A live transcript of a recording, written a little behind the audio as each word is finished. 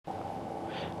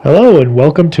Hello and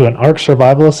welcome to an Ark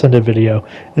Survival Ascended video.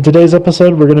 In today's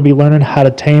episode we're going to be learning how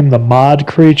to tame the mod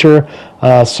creature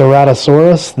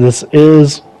Ceratosaurus. This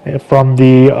is from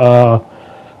the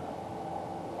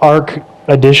Ark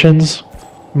Editions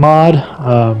mod.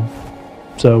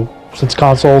 So since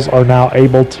consoles are now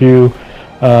able to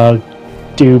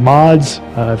do mods,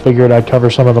 I figured I'd cover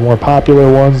some of the more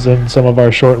popular ones in some of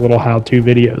our short little how-to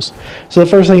videos. So the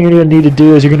first thing you're going to need to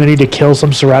do is you're going to need to kill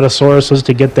some Ceratosauruses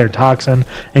to get their toxin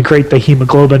and create the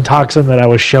hemoglobin toxin that I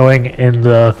was showing in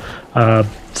the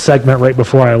segment right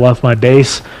before I left my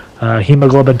base.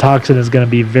 Hemoglobin toxin is going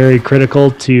to be very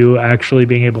critical to actually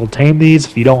being able to tame these.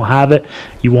 If you don't have it,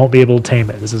 you won't be able to tame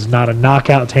it. This is not a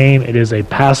knockout tame, it is a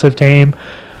passive tame.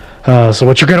 So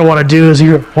what you're going to want to do is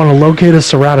you want to locate a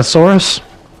Ceratosaurus.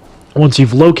 Once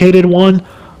you've located one,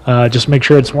 just make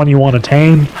sure it's one you want to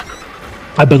tame.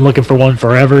 I've been looking for one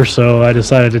forever, so I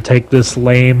decided to take this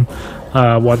lame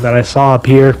one that I saw up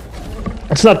here.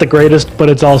 It's not the greatest, but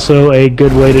it's also a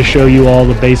good way to show you all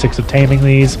the basics of taming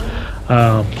these.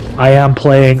 I am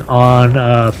playing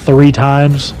on 3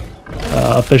 times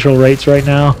official rates right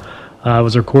now. I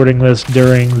was recording this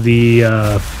during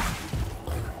the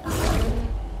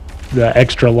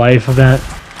extra life event,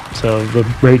 so the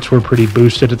rates were pretty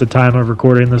boosted at the time of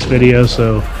recording this video,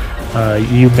 so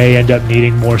you may end up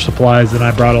needing more supplies than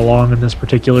I brought along in this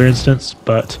particular instance,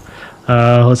 but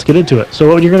let's get into it.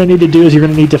 So what you're going to need to do is you're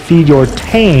going to need to feed your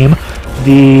tame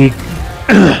the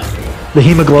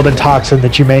hemoglobin toxin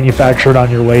that you manufactured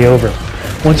on your way over.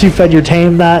 Once you fed your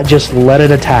tame that, just let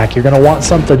it attack. You're going to want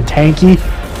something tanky.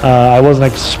 I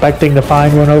wasn't expecting to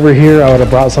find one over here. I would have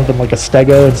brought something like a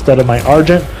Stego instead of my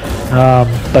Argent,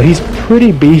 but he's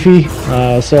pretty beefy,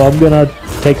 so I'm going to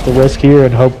take the risk here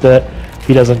and hope that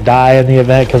he doesn't die in the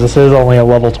event, because this is only a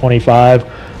level 25,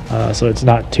 so it's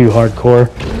not too hardcore.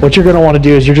 What you're going to want to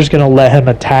do is you're just going to let him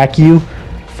attack you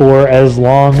for as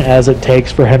long as it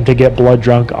takes for him to get blood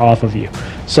drunk off of you.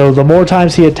 So the more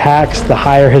times he attacks, the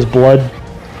higher his blood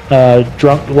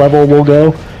drunk level will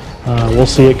go. We'll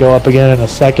see it go up again in a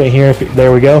second here.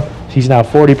 There we go. He's now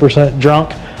 40%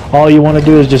 drunk. All you want to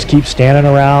do is just keep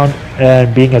standing around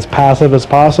and being as passive as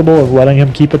possible and letting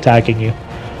him keep attacking you.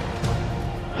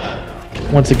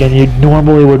 Once again, you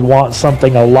normally would want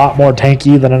something a lot more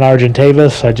tanky than an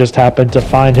Argentavis. I just happened to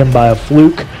find him by a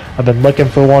fluke. I've been looking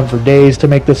for one for days to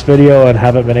make this video and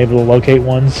haven't been able to locate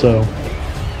one, so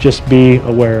just be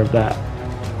aware of that.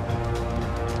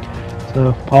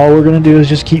 So all we're going to do is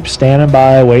just keep standing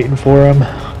by, waiting for him.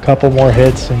 A couple more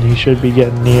hits and he should be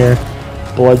getting near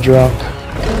blood drunk.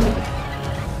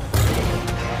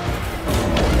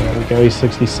 There we go, he's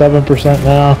 67%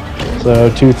 now. So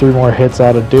 2-3 more hits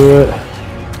ought to do it.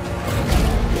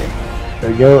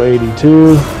 There we go,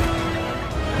 82.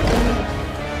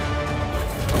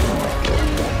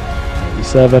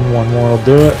 87, one more will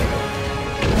do it.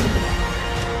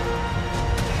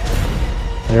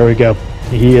 There we go.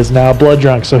 He is now blood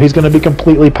drunk, so he's going to be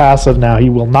completely passive now. He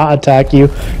will not attack you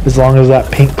as long as that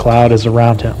pink cloud is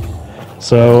around him.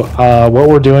 So what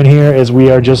we're doing here is we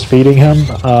are just feeding him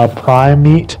prime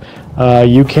meat.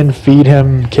 You can feed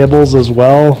him kibbles as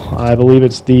well. I believe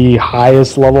it's the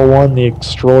highest level one, the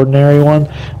extraordinary one,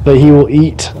 that he will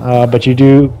eat. But you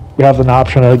do have an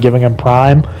option of giving him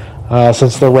prime.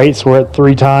 Since the rates were at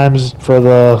 3 times for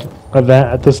the event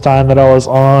at this time that I was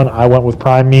on, I went with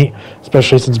prime meat,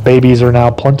 especially since babies are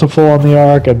now plentiful on the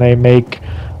Ark and they make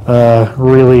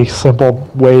really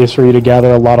simple ways for you to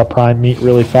gather a lot of prime meat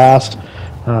really fast.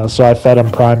 So I fed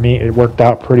him prime meat. It worked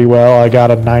out pretty well. I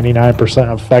got a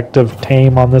 99% effective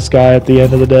tame on this guy at the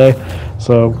end of the day,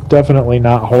 so definitely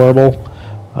not horrible.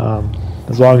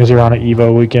 As long as you're on an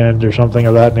Evo weekend or something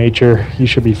of that nature, you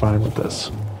should be fine with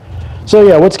this. So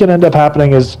yeah, what's going to end up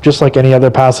happening is just like any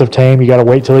other passive tame, you got to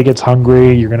wait till he gets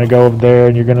hungry. You're going to go over there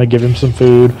and you're going to give him some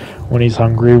food when he's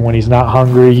hungry. When he's not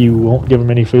hungry, you won't give him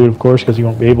any food, of course, because you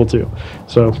won't be able to.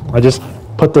 So I just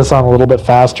put this on a little bit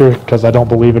faster because I don't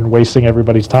believe in wasting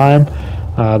everybody's time.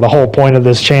 The whole point of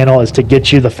this channel is to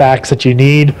get you the facts that you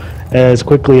need as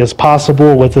quickly as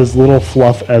possible with as little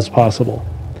fluff as possible.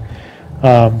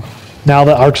 Now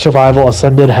that Ark Survival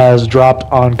Ascended has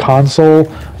dropped on console,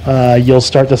 you'll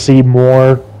start to see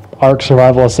more Ark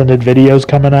Survival Ascended videos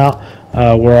coming out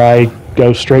where I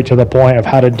go straight to the point of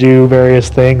how to do various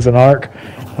things in Ark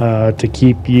to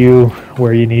keep you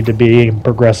where you need to be and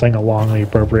progressing along the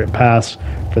appropriate paths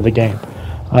for the game.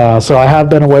 So I have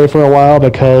been away for a while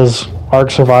because Ark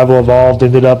Survival Evolved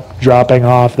ended up dropping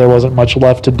off. There wasn't much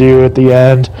left to do at the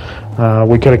end.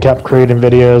 We could have kept creating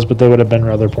videos, but they would have been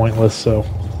rather pointless, so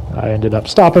I ended up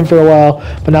stopping for a while.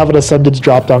 But now that Ascended's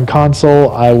dropped on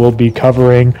console, I will be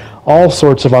covering all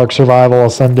sorts of Ark Survival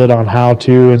Ascended on how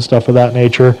to and stuff of that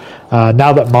nature.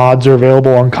 Now that mods are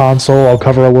available on console, I'll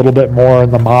cover a little bit more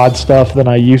in the mod stuff than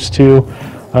I used to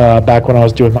back when I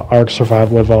was doing the Ark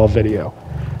Survival Evolved video.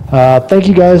 Thank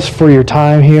you guys for your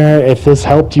time here. If this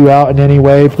helped you out in any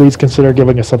way, please consider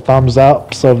giving us a thumbs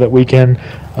up so that we can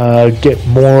get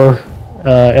more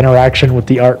interaction with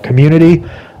the Ark community.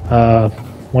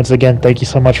 Once again, thank you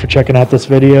so much for checking out this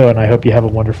video, and I hope you have a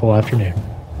wonderful afternoon.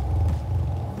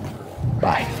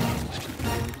 Bye.